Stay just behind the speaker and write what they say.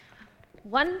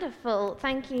Wonderful.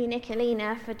 Thank you,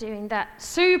 Nicolina, for doing that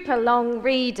super long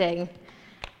reading.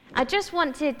 I just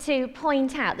wanted to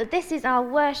point out that this is our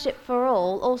Worship for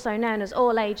All, also known as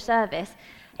All Age Service.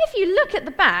 If you look at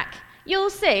the back, you'll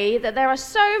see that there are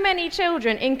so many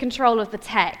children in control of the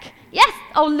tech. Yes?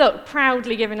 Oh, look,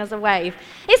 proudly giving us a wave.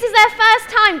 This is their first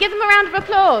time. Give them a round of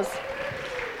applause.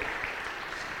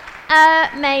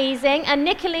 Amazing. And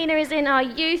Nicolina is in our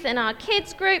youth and our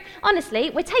kids group. Honestly,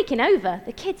 we're taking over.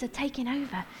 The kids are taking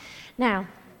over. Now,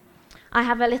 I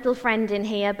have a little friend in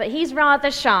here, but he's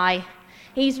rather shy.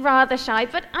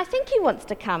 But I think he wants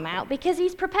to come out because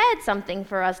he's prepared something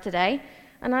for us today.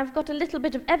 And I've got a little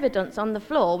bit of evidence on the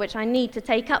floor which I need to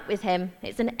take up with him.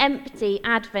 It's an empty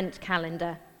advent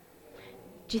calendar.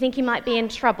 Do you think he might be in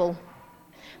trouble?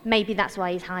 Maybe that's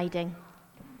why he's hiding.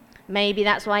 Maybe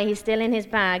that's why he's still in his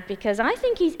bag, because I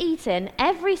think he's eaten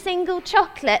every single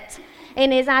chocolate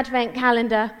in his advent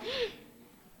calendar.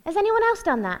 Has anyone else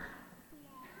done that?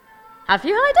 Have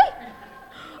you, Heidi?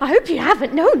 I hope you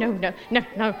haven't.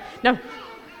 No.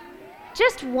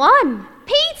 Just one.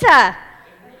 Peter!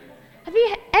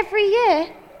 Every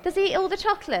year, does he eat all the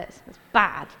chocolates? That's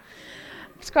bad.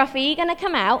 Scruffy, are you going to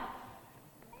come out?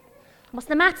 What's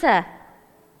the matter?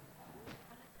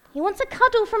 He wants a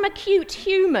cuddle from a cute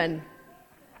human.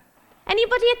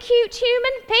 Anybody a cute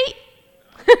human? Pete?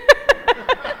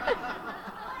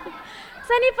 Does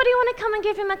anybody want to come and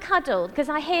give him a cuddle? Because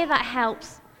I hear that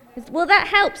helps. Will that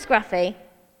help, Scruffy?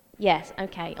 Yes,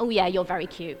 okay. Oh, yeah, you're very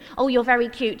cute. Oh, you're very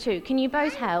cute too. Can you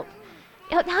both help?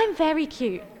 Oh, I'm very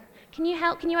cute. Can you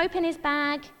help? Can you open his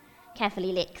bag?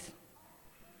 Carefully, licks.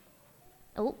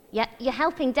 Oh, yeah, you're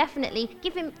helping, definitely.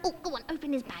 Give him... Oh, go on,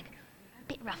 open his bag.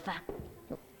 Bit rougher.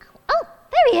 Oh,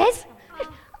 there he is.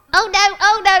 Oh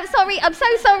no, sorry, I'm so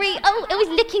sorry. Oh, it was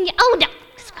licking you. Oh no,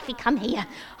 Scruffy, come here.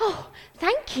 Oh,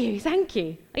 thank you.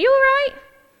 Are you all right?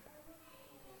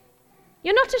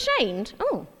 You're not ashamed?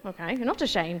 Oh, okay, you're not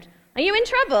ashamed. Are you in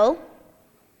trouble?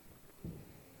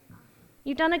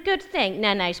 You've done a good thing. No,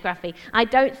 Scruffy, I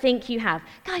don't think you have.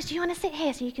 Guys, do you want to sit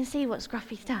here so you can see what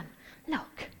Scruffy's done?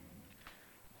 Look.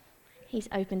 He's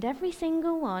opened every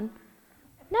single one.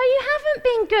 No, you haven't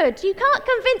been good. You can't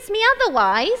convince me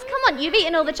otherwise. Come on, you've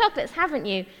eaten all the chocolates, haven't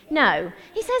you? No.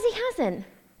 He says he hasn't.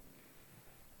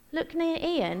 Look near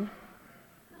Ian.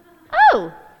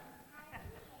 Oh!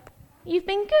 You've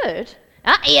been good.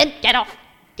 Ian, get off.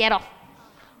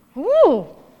 Ooh.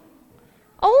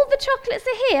 All the chocolates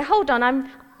are here. Hold on,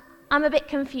 I'm a bit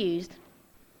confused.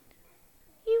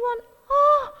 You want...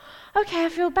 Oh, okay, I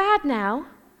feel bad now.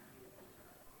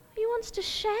 He wants to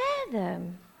share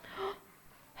them.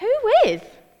 Who with?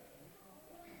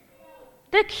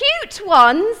 The cute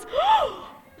ones?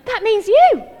 That means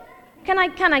you. Can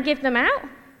I give them out?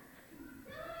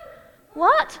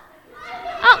 What?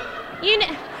 Oh,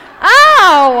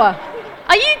 Oh!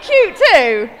 Are you cute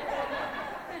too?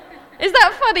 Is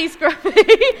that funny,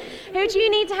 Scruffy? Who do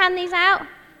you need to hand these out?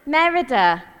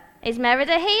 Merida. Is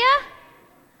Merida here?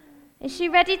 Is she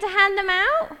ready to hand them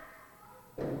out?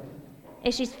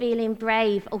 Is she feeling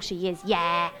brave? Oh, she is,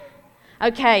 yeah.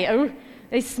 Okay, oh,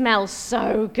 they smell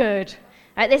so good.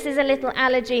 Right, this is a little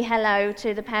allergy hello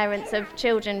to the parents of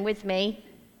children with me.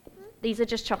 These are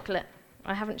just chocolate.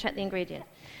 I haven't checked the ingredients.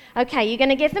 Okay, you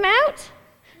going to give them out?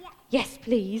 Yeah. Yes,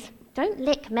 please. Don't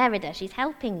lick Merida, she's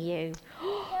helping you.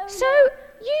 So,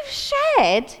 you've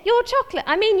shared your chocolate.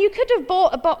 I mean, you could have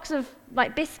bought a box of,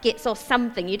 biscuits or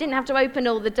something. You didn't have to open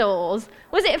all the doors.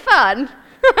 Was it fun?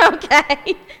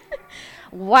 Okay.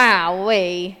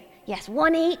 Wowee. Yes,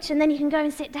 one each, and then you can go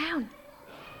and sit down.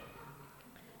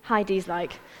 Heidi's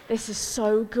like, this is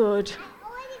so good.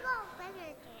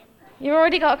 You've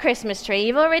already got a Christmas tree.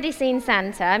 You've already seen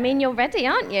Santa. I mean, you're ready,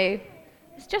 aren't you?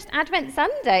 It's just Advent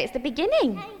Sunday. It's the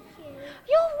beginning. Thank you.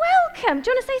 You're welcome.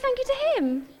 Do you want to say thank you to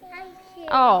him? Thank you.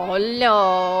 Oh,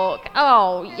 look.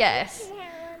 Oh, yes.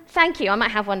 Thank you. I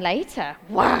might have one later.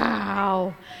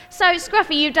 Wow. So,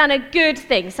 Scruffy, you've done a good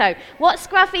thing. So, what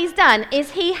Scruffy's done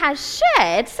is he has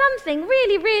shared something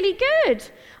really, really good.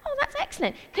 Oh, that's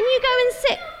excellent. Can you go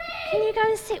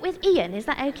and sit with Ian? Is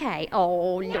that okay?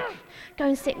 Oh, look. Go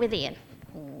and sit with Ian.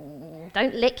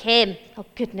 Don't lick him. Oh,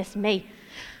 goodness me.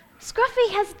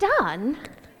 Scruffy has done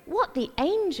what the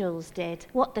angels did,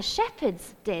 what the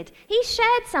shepherds did. He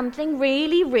shared something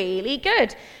really, really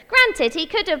good. Granted, he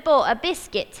could have bought a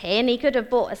biscuit tin, he could have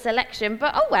bought a selection,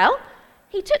 but oh well,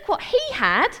 he took what he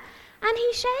had and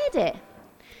he shared it.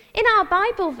 In our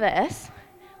Bible verse,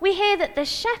 we hear that the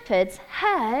shepherds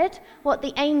heard what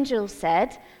the angels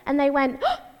said and they went,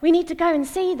 oh, we need to go and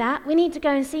see that. We need to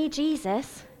go and see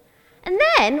Jesus. And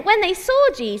then, when they saw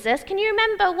Jesus, can you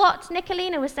remember what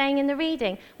Nicolina was saying in the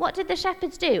reading? What did the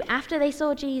shepherds do after they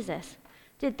saw Jesus?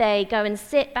 Did they go and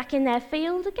sit back in their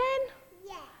field again?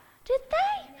 Yeah. Did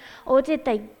they? Or did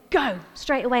they go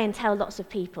straight away and tell lots of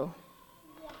people?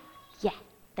 Yeah,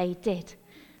 they did.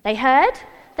 They heard,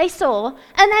 they saw,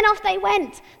 and then off they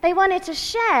went. They wanted to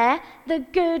share the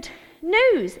good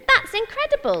news. That's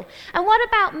incredible. And what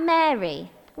about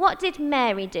Mary? What did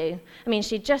Mary do? I mean,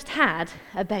 she just had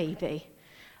a baby.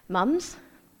 Mums,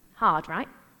 hard, right?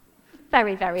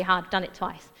 Very, very hard. Done it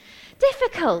twice.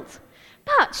 Difficult.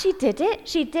 But she did it.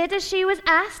 She did as she was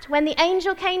asked. When the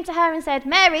angel came to her and said,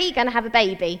 Mary, you're going to have a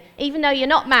baby, even though you're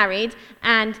not married,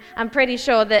 and I'm pretty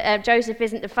sure that Joseph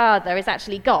isn't the father, it's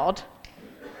actually God.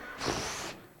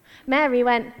 Mary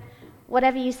went,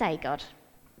 whatever you say, God.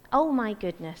 Oh, my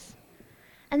goodness.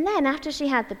 And then after she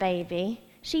had the baby,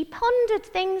 she pondered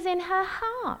things in her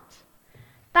heart.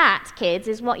 That, kids,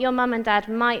 is what your mum and dad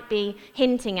might be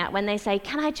hinting at when they say,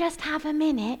 can I just have a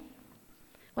minute?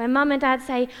 When mum and dad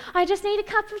say, I just need a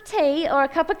cup of tea or a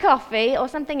cup of coffee or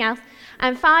something else,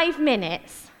 and 5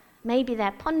 minutes, maybe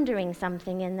they're pondering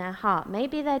something in their heart.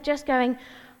 Maybe they're just going,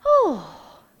 oh,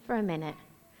 for a minute.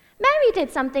 Mary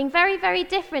did something very, very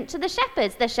different to the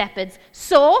shepherds. The shepherds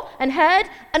saw and heard,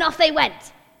 and off they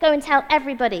went. Go and tell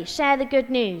everybody, share the good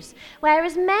news.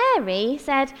 Whereas Mary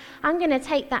said, I'm going to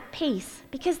take that peace,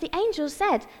 because the angel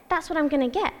said, that's what I'm going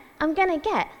to get. I'm going to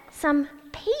get some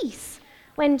peace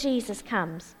when Jesus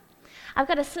comes. I've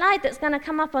got a slide that's going to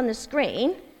come up on the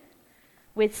screen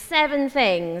with 7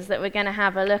 things that we're going to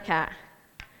have a look at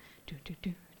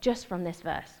just from this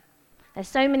verse. There's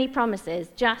so many promises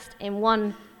just in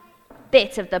one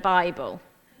bit of the Bible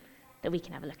that we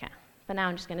can have a look at. For now,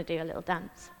 I'm just going to do a little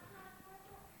dance.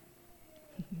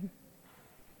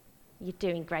 You're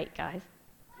doing great, guys.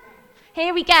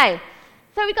 Here we go.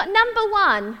 So we've got number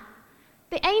 1.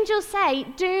 The angels say,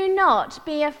 do not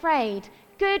be afraid.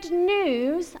 Good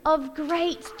news of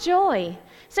great joy.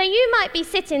 So you might be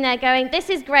sitting there going, this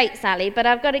is great, Sally, but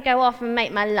I've got to go off and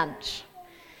make my lunch.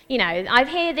 You know, I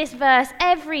hear this verse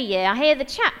every year. I hear the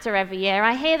chapter every year.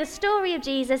 I hear the story of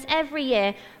Jesus every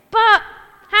year. But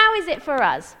how is it for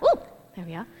us? Oh, there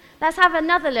we are. Let's have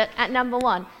another look at number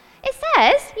 1. It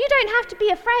says you don't have to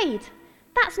be afraid.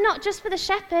 That's not just for the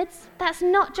shepherds. That's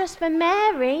not just for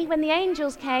Mary when the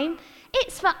angels came.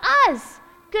 It's for us.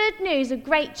 Good news of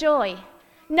great joy.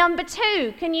 Number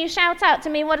 2, can you shout out to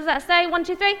me? What does that say? 1,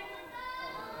 2, 3.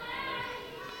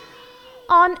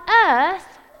 On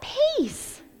earth,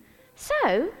 peace.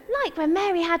 So, like when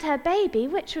Mary had her baby,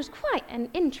 which was quite an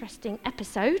interesting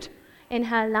episode in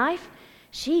her life,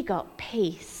 she got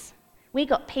peace. We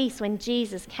got peace when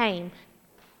Jesus came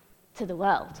to the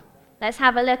world. Let's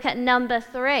have a look at number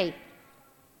 3.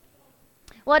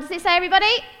 What does it say, everybody?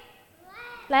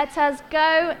 Let us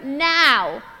go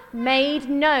now, made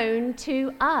known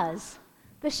to us.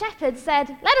 The shepherds said,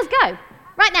 let us go,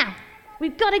 right now.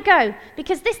 We've got to go,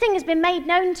 because this thing has been made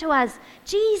known to us.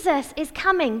 Jesus is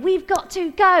coming. We've got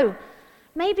to go.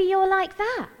 Maybe you're like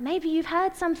that. Maybe you've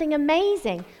heard something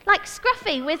amazing, like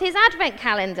Scruffy with his advent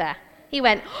calendar. He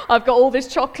went, I've got all this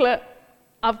chocolate.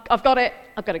 I've got it.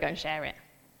 I've got to go and share it.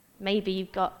 Maybe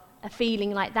you've got a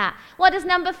feeling like that. What does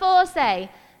number 4 say?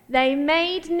 They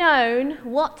made known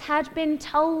what had been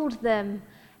told them.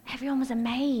 Everyone was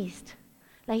amazed.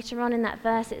 Later on in that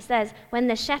verse it says, when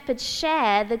the shepherds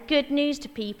share the good news to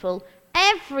people,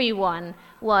 everyone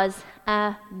was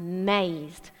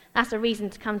amazed. That's a reason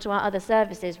to come to our other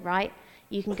services, right?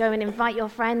 You can go and invite your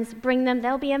friends, bring them.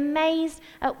 They'll be amazed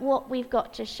at what we've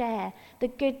got to share. The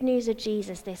good news of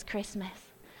Jesus this Christmas.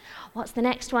 What's the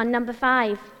next one? Number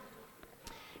 5.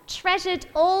 Treasured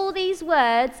all these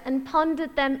words and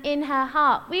pondered them in her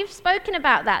heart. We've spoken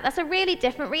about that. That's a really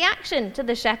different reaction to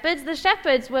the shepherds. The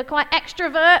shepherds were quite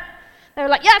extrovert. They were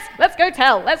like, yes, let's go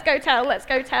tell, let's go tell, let's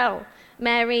go tell.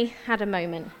 Mary had a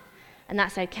moment, and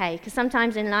that's okay, because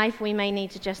sometimes in life we may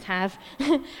need to just have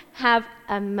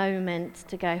a moment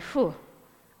to go, phew,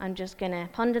 I'm just going to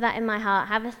ponder that in my heart,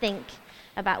 have a think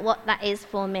about what that is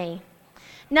for me.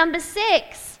 Number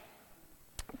 6.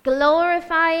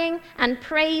 Glorifying and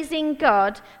praising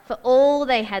God for all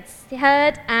they had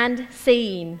heard and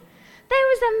seen. There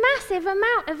was a massive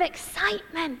amount of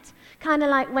excitement, kind of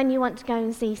like when you want to go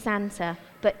and see Santa,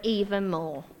 but even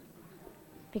more.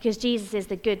 Because Jesus is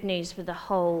the good news for the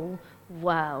whole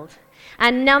world.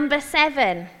 And number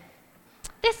 7,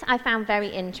 this I found very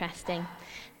interesting.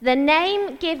 The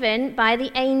name given by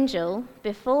the angel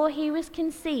before he was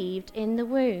conceived in the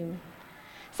womb.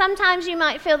 Sometimes you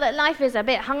might feel that life is a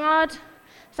bit hard.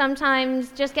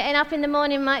 Sometimes just getting up in the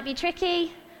morning might be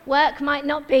tricky. Work might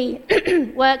not be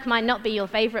your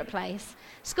favorite place.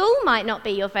 School might not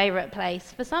be your favorite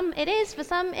place. For some it is, for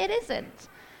some it isn't.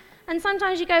 And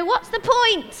sometimes you go, what's the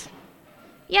point?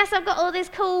 Yes, I've got all this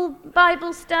cool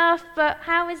Bible stuff, but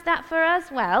how is that for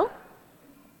us? Well,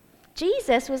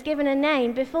 Jesus was given a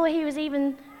name before he was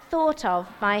even thought of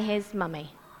by his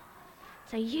mummy.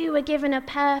 So you were given a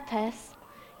purpose.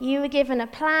 You were given a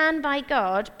plan by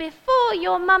God before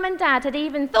your mum and dad had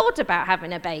even thought about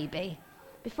having a baby.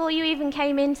 Before you even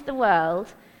came into the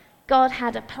world, God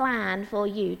had a plan for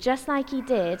you, just like he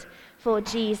did for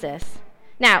Jesus.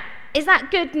 Now, is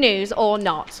that good news or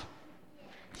not?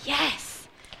 Yes,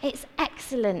 it's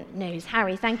excellent news.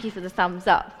 Harry, thank you for the thumbs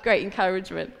up. Great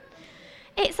encouragement.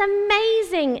 It's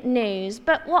amazing news,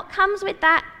 but what comes with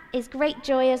that is great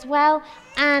joy as well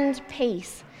and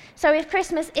peace. So if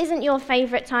Christmas isn't your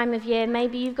favourite time of year,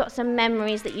 maybe you've got some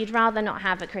memories that you'd rather not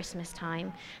have at Christmas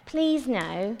time, please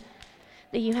know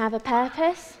that you have a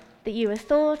purpose, that you were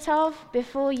thought of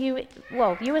you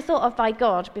were thought of by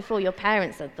God before your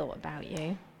parents had thought about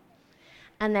you.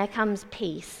 And there comes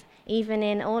peace. Even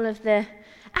in all of the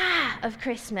of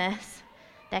Christmas,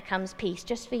 there comes peace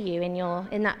just for you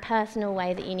in that personal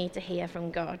way that you need to hear from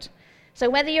God. So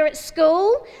whether you're at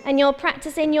school and you're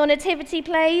practicing your nativity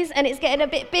plays and it's getting a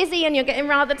bit busy and you're getting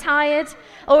rather tired,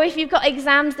 or if you've got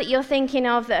exams that you're thinking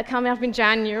of that are coming up in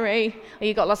January, or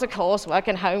you've got lots of coursework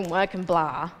and homework and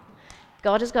blah,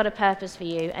 God has got a purpose for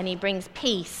you, and he brings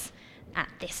peace at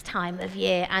this time of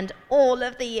year and all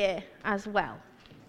of the year as well.